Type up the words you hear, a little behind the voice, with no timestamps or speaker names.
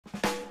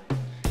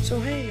So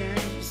hey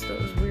guys, it's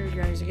those weird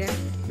guys again.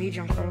 Me,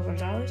 Giancarlo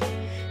Gonzalez,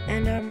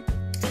 and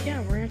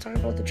yeah, we're gonna talk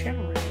about the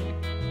channel right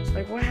now. So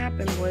like, what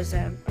happened was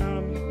that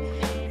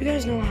you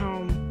guys know how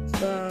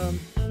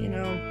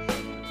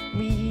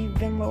we've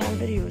been low on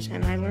videos,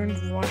 and I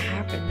learned what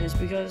happened is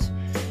because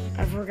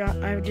I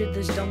did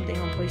this dumb thing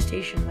on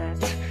PlayStation that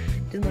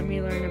didn't let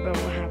me learn about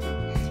what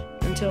happened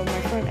until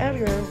my friend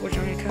Edgar, which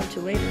I'm gonna come to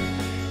later,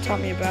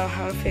 taught me about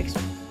how to fix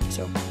it.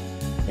 So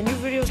the new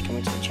videos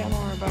coming to the channel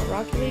are about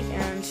Rocket League,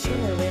 and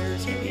sooner or later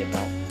it's gonna be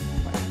about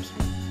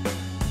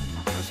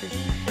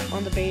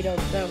on the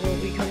beta that will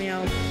be coming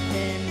out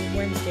in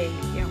Wednesday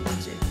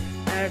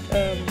at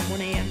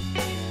 1 a.m.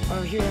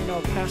 Here in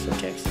El Paso,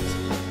 Texas.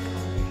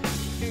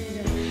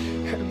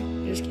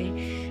 Just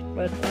kidding.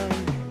 But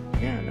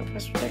yeah, in El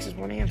Paso, Texas,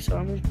 1 a.m. So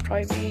I'm gonna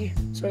probably be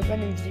if I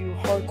need to do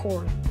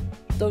hardcore,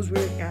 those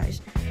weird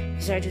guys,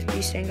 because I just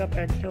be staying up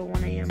until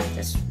 1 a.m.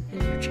 That's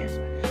your chance.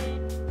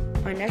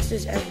 My next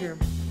is Edgar.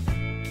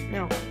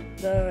 Now,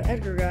 the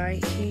Edgar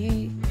guy,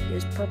 he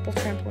is purple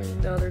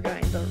trampling the other guy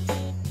in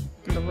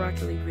the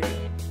Rocket League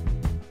video.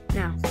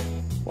 Now,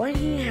 what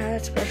he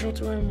had special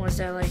to him was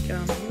that, like, he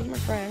was my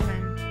friend,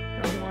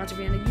 and he wanted to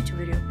be in a YouTube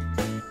video.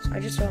 So I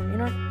just told him, you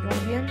know what, you want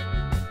to be in?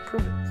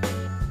 Prove it.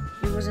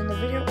 He was in the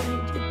video,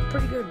 and he did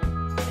pretty good.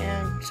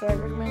 And so I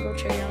recommend go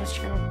check out his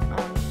channel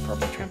on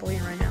Purple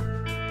Trampoline right now.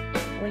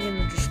 Link in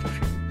the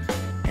description.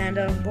 And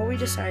what we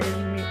decided,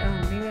 me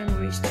and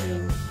Luis,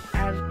 to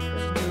add to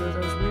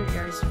those weird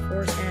guys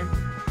for us,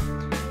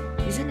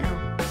 and he's in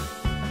now.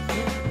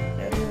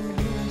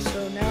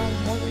 So now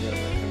more videos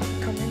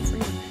come in for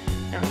you.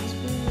 Now he's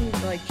been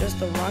like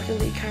just a Rocket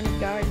League kind of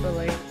guy, but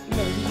like, you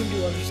know, he can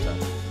do other stuff.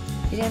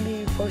 He's gonna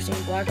be posting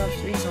Black Ops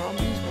 3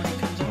 Zombies when it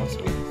comes out, so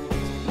he's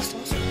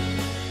awesome.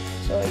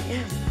 So like,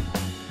 yeah,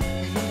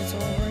 I think that's all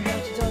we're gonna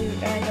have to tell you.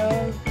 And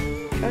if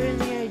you have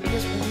any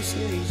ideas for new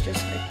series,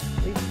 just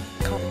like leave a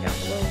comment down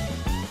below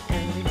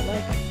and leave a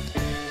like.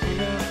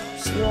 And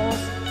see you all.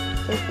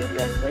 Talk to you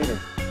guys later.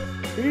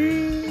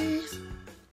 Peace.